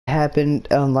happened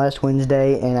last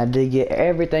Wednesday, and I did get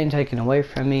everything taken away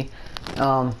from me.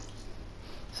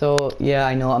 So yeah,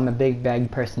 I know I'm a big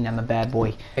bad person. I'm a bad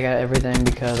boy. I got everything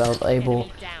because I was able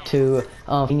to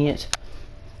convenient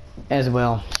as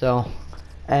well. So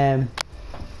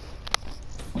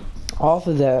off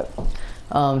of that,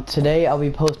 today I'll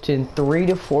be posting 3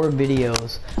 to 4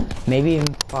 videos, maybe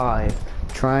even 5,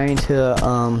 trying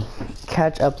to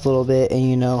catch up a little bit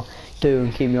and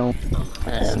to keep going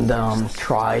and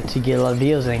try to get a lot of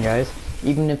videos in, guys,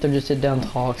 even if they're just sit down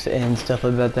talks and stuff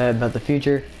about that, about the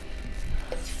future.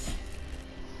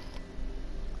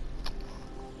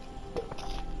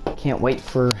 Can't wait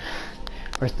for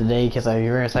rest of the day because I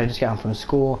just got home from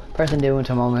school. First thing I did went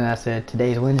to mom and I said,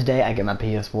 today's Wednesday, I get my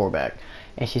PS4 back.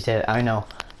 And she said, I know.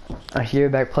 I hear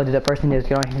it back, plugged it up. First thing is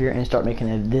get on here and start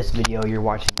making this video you're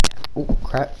watching. Oh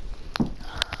crap.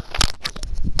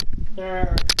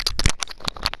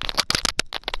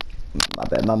 My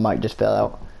bad, my mic just fell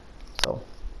out. So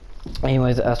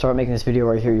anyways, I started making this video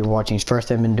right here you're watching. It's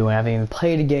first I've been doing. I haven't even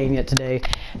played a game yet today.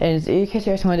 And in case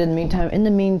you're asking what I did in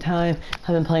the meantime, I've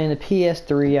been playing the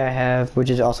PS3 I have, which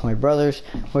is also my brother's,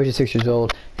 which is 6 years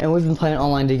old. And we've been playing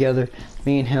online together,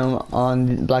 me and him,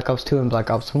 on Black Ops 2 and Black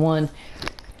Ops 1.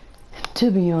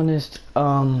 To be honest,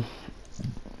 I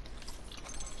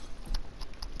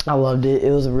loved it.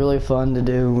 It was really fun to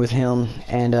do with him,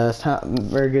 and it's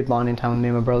very good bonding time with me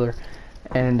and my brother.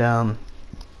 And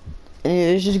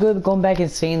it's just good going back and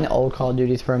seeing the old Call of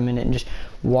Duties for a minute and just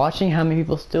watching how many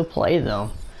people still play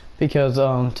them. Because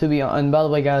to be honest, and by the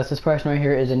way guys, this person right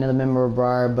here is another member of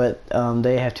Briar, but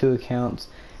they have 2 accounts,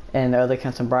 and the other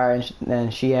account's in Briar,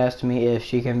 and she asked me if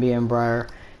she can be in Briar.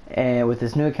 And with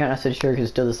this new account I said sure, because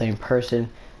it's still the same person.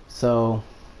 So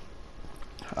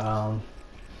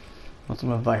let's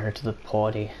invite her to the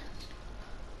party.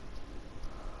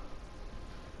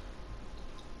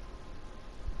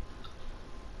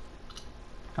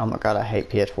 Oh my god, I hate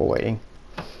PS4 waiting.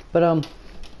 But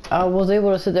I was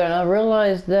able to sit there and I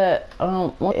realized that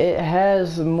it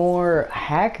has more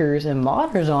hackers and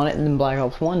modders on it than Black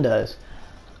Ops 1 does.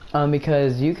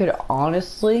 Because you could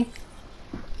honestly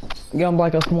get on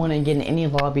Black Ops 1 and get in any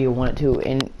lobby you wanted to,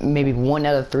 and maybe 1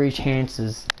 out of 3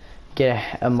 chances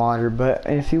get a modder. But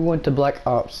if you went to Black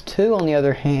Ops 2 on the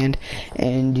other hand,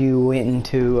 and you went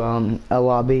into a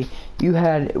lobby, you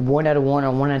had 1 out of 1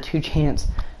 or 1 out of 2 chance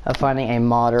of finding a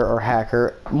modder or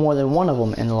hacker, more than one of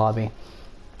them in the lobby,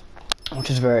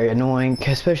 which is very annoying.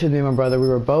 Especially me and my brother, we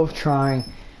were both trying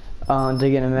to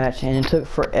get in a match, and it took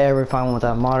forever to find one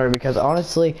without modder. Because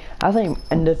honestly, I think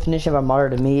the definition of a modder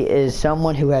to me is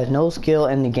someone who has no skill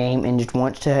in the game and just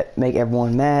wants to make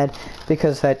everyone mad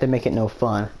because of the fact they make it no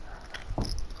fun.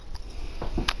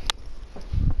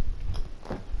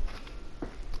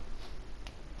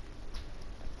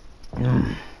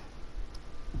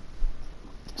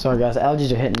 Sorry guys,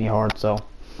 allergies are hitting me hard, so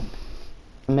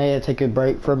I may have to take a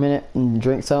break for a minute and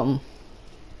drink something.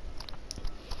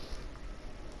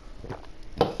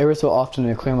 Every so often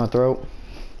to clear my throat.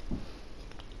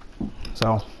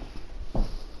 So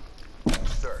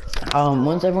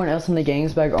once everyone else in the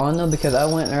game's back on though, because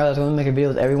I went and I was going to make a video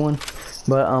with everyone,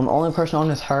 but only person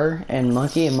on is her and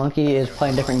Monkey is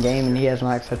playing a different game and he has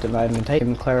not accepted my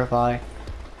invitation. Clarify.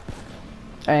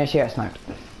 And she got sniped.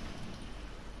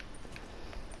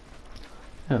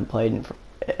 I haven't played in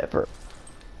forever.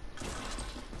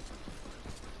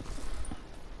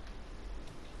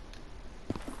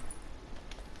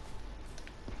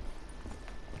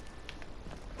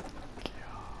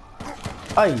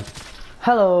 Hey,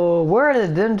 hello. Where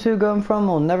did them 2 come from?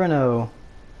 We'll never know.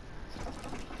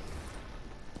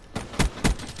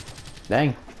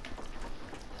 Dang.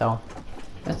 So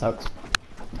that sucks.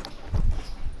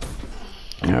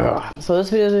 Ugh. So this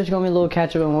video is just gonna be a little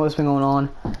catch up on what's been going on,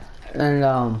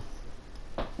 and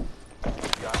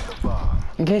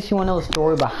in case you want to know the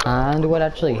story behind what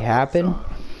actually happened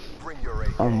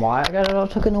and why I got it all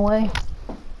taken away,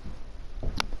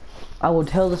 I will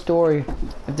tell the story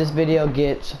if this video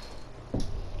gets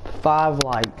 5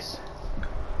 likes.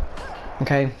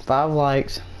 Okay, 5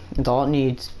 likes, that's all it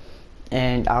needs,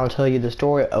 and I'll tell you the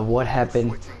story of what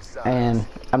happened. And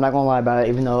I'm not gonna lie about it,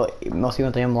 even though most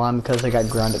people think I'm lying because they got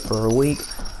grounded for a week.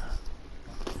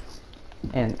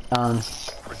 And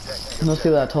most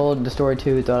people that I told the story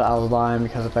to thought I was lying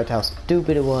because of the fact how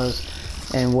stupid it was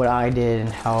and what I did and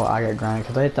how I got grounded,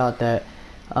 because they thought that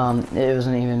it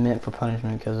wasn't even meant for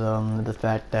punishment because of the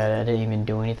fact that I didn't even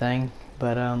do anything.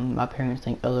 But my parents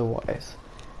think otherwise.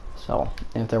 So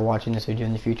if they're watching this video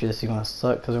in the future, this is gonna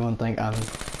suck because they're gonna think I'm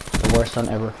the worst son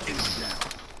ever.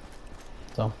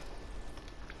 So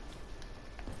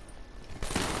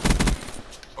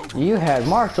you had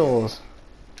marshals.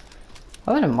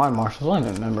 I went in my marshals. I don't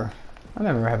even remember. I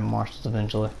remember having marshals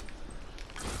eventually.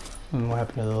 I don't know what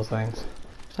happened to those things.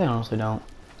 I honestly don't.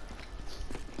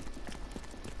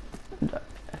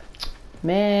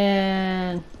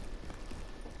 Man.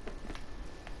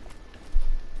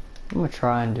 I'm gonna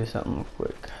try and do something real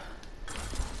quick. I'm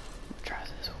gonna try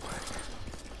this real quick.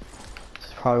 This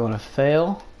is probably gonna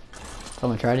fail. So I'm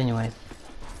gonna try it anyway.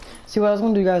 See what I was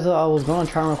gonna do, guys, I was gonna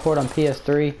try and record on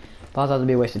PS3, but I thought it'd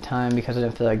be a waste of time because I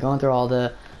didn't feel like going through all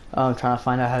the trying to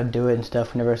find out how to do it and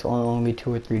stuff whenever it's only gonna be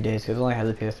 2 or 3 days, because I only had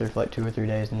the PS3 for like 2 or 3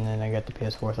 days and then I got the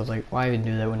PS4, so I was like, why even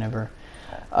do that whenever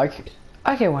I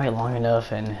can't wait long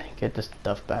enough and get this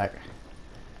stuff back.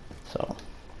 So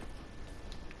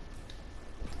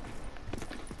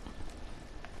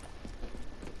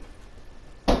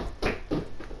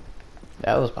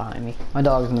that was behind me. My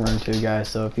dog's in the room too, guys,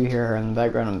 so if you hear her in the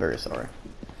background, I'm very sorry.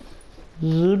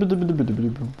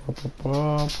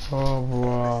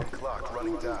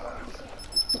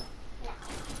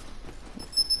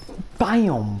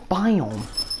 Biome, biome.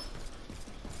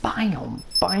 Biome,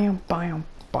 biome, biome,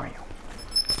 biome.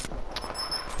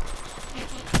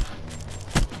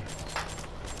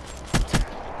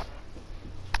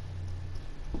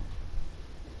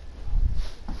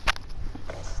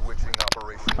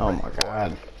 Oh my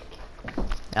god.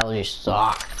 Allergies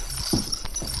suck.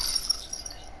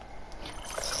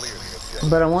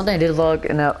 But one thing I did log,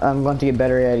 and I'm going to get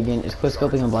better at it again, is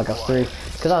quickscoping on Black Ops 3.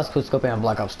 Because I was quickscoping on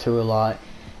Black Ops 2 a lot.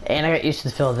 And I got used to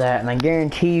the feel of that. And I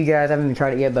guarantee you guys, I haven't even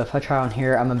tried it yet, but if I try on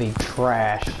here, I'm going to be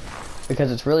trash.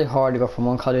 Because it's really hard to go from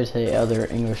one Call of Duty to the other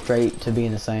and go straight to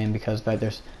being the same. Because like,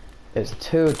 it's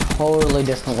 2 totally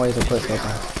different ways of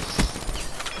quickscoping.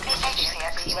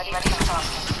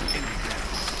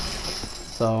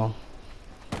 So.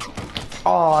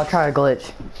 Oh, I tried a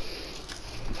glitch.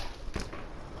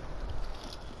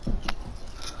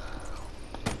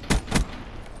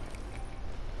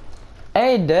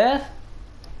 Hey, Death!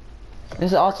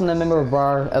 This is awesome to member of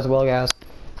Bar as well, guys.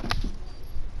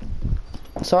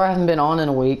 Sorry I haven't been on in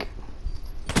a week.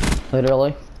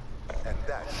 Literally. And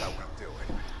that's how we do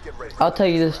it. Get ready. I'll tell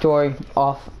you this story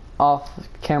off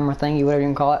camera thingy, whatever you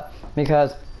can call it.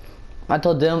 Because I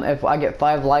told them if I get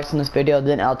 5 likes on this video,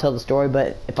 then I'll tell the story.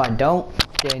 But if I don't,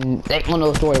 then they won't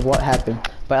know the story of what happened.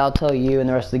 But I'll tell you and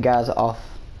the rest of the guys off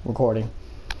recording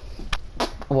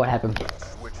what happened.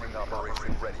 Switching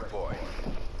operation ready, boy.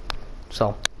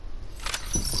 So.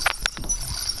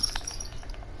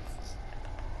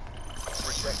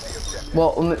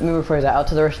 Well, let me rephrase that. I'll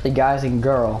tell the rest of the guys and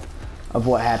girl of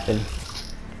what happened.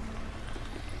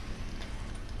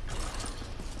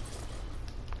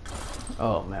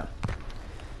 Oh man.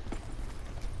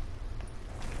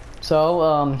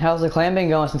 So, how's the clan been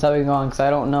going since I've been gone? Because I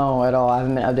don't know at all. I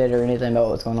haven't been updated or anything about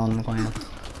what's going on in the clan.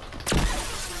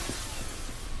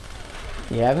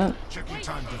 You haven't?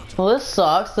 Well, this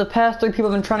sucks. The past 3 people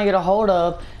I've been trying to get a hold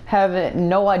of have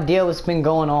no idea what's been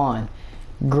going on.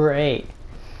 Great.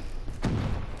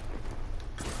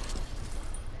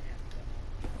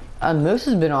 Moose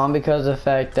has been on because of the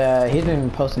fact that he's been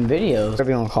posting videos.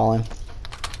 Whatever you want to call him.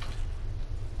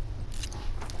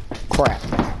 Crap.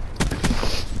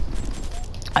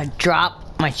 I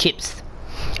dropped my chips.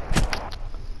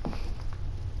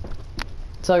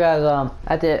 So guys,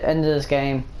 at the end of this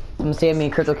game, I'm gonna see how many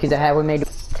crypto keys I have. We made.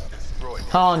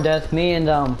 Hold on, Death. Me and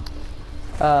no,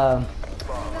 I'm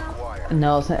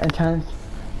trying to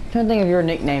think of your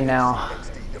nickname now.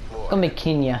 It's gonna be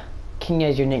Kenya. Kenya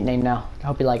is your nickname now. I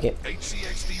hope you like it.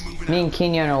 Me and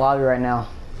Kenya are in a lobby right now,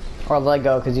 or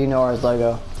Lego, because you know ours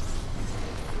Lego.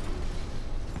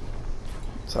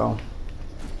 So,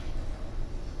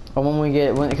 but when we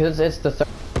get, because it's the third.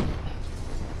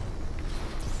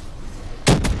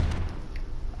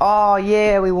 Oh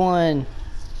yeah, we won.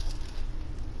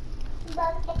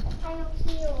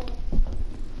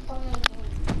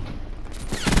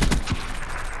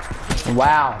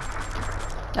 Wow.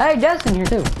 Hey, Justin here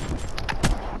too.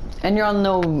 And you're on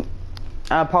the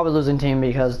probably losing team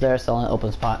because they're still in an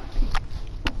open spot.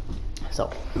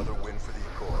 So. Another win for the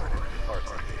Accord.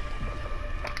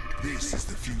 This is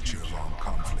the future of armed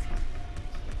conflict.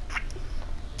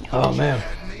 Oh man.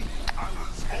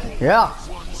 Yeah.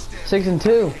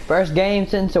 6-2. First game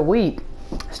since a week.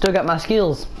 Still got my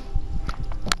skills.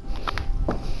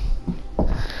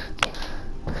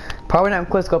 Probably not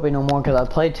quickscoping no more because I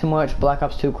played too much Black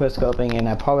Ops 2 quickscoping and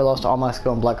I probably lost all my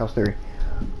skill in Black Ops 3.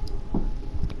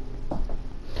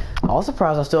 I was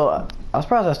surprised I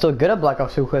was still good at Black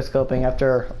Ops 2 quickscoping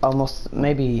after almost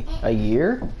maybe a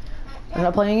year of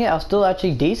not playing it. I was still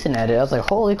actually decent at it. I was like,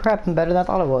 holy crap, I'm better than I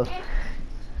thought I was.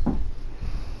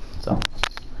 So.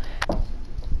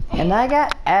 And I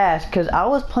got asked, because I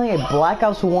was playing a Black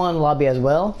Ops 1 lobby as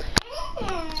well.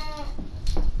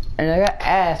 And I got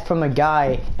asked from a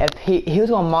guy if he was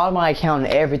gonna mod my account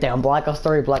and everything on Black Ops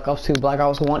 3, Black Ops 2, Black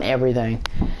Ops 1, everything.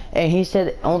 And he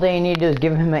said the only thing you need to do is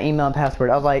give him my email and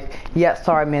password. I was like, yeah,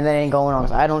 sorry man, that ain't going on,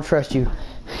 'cause I don't trust you.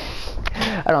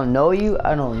 I don't know you.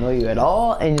 I don't know you at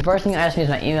all. And the first thing you asked me is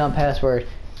my email and password.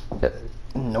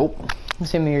 Nope.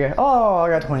 See me here. Oh, I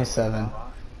got 27.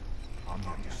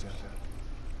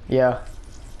 Yeah.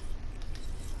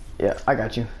 Yeah, I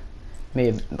got you. Let me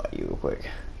invite you real quick.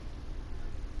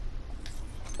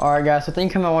 Alright guys, so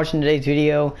thank you for watching today's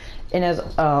video, and as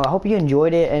I hope you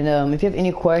enjoyed it, and if you have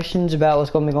any questions about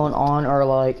what's going to be going on, or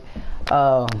like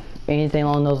anything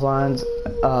along those lines,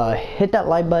 hit that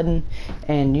like button,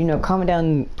 and you know, comment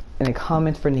down in the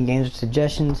comments for any games or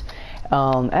suggestions.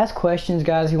 Ask questions,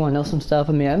 guys, if you want to know some stuff.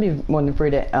 I mean, I'd be more than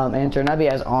free to answer, and I'd be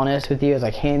as honest with you as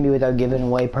I can be without giving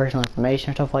away personal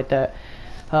information or stuff like that.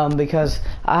 Because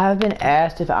I have been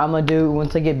asked if I'm gonna do,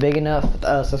 once I get big enough,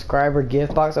 subscriber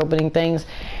gift box opening things.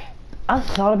 I've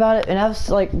thought about it, and I've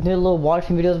like did little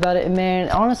watching videos about it, and man,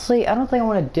 honestly, I don't think I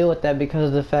want to deal with that because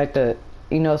of the fact that,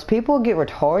 you know, people get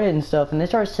retarded and stuff, and they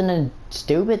start sending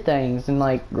stupid things and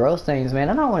like gross things, man.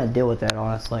 I don't want to deal with that,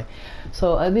 honestly.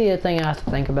 So that'd be a thing I have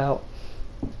to think about.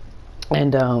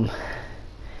 And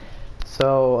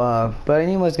but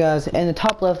anyways guys, in the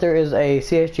top left there is a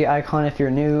CSG icon. If you're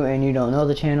new and you don't know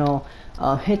the channel,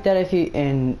 hit that if you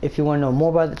want to know more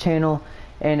about the channel,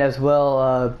 and as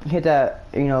well hit that,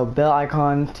 you know, bell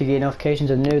icon to get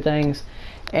notifications of new things.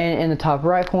 And in the top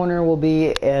right corner will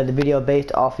be the video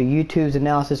based off of YouTube's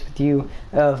analysis with you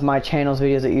of my channel's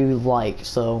videos that you like.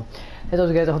 So as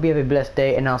always guys, I hope you have a blessed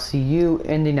day, and I'll see you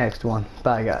in the next one.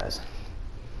 Bye guys.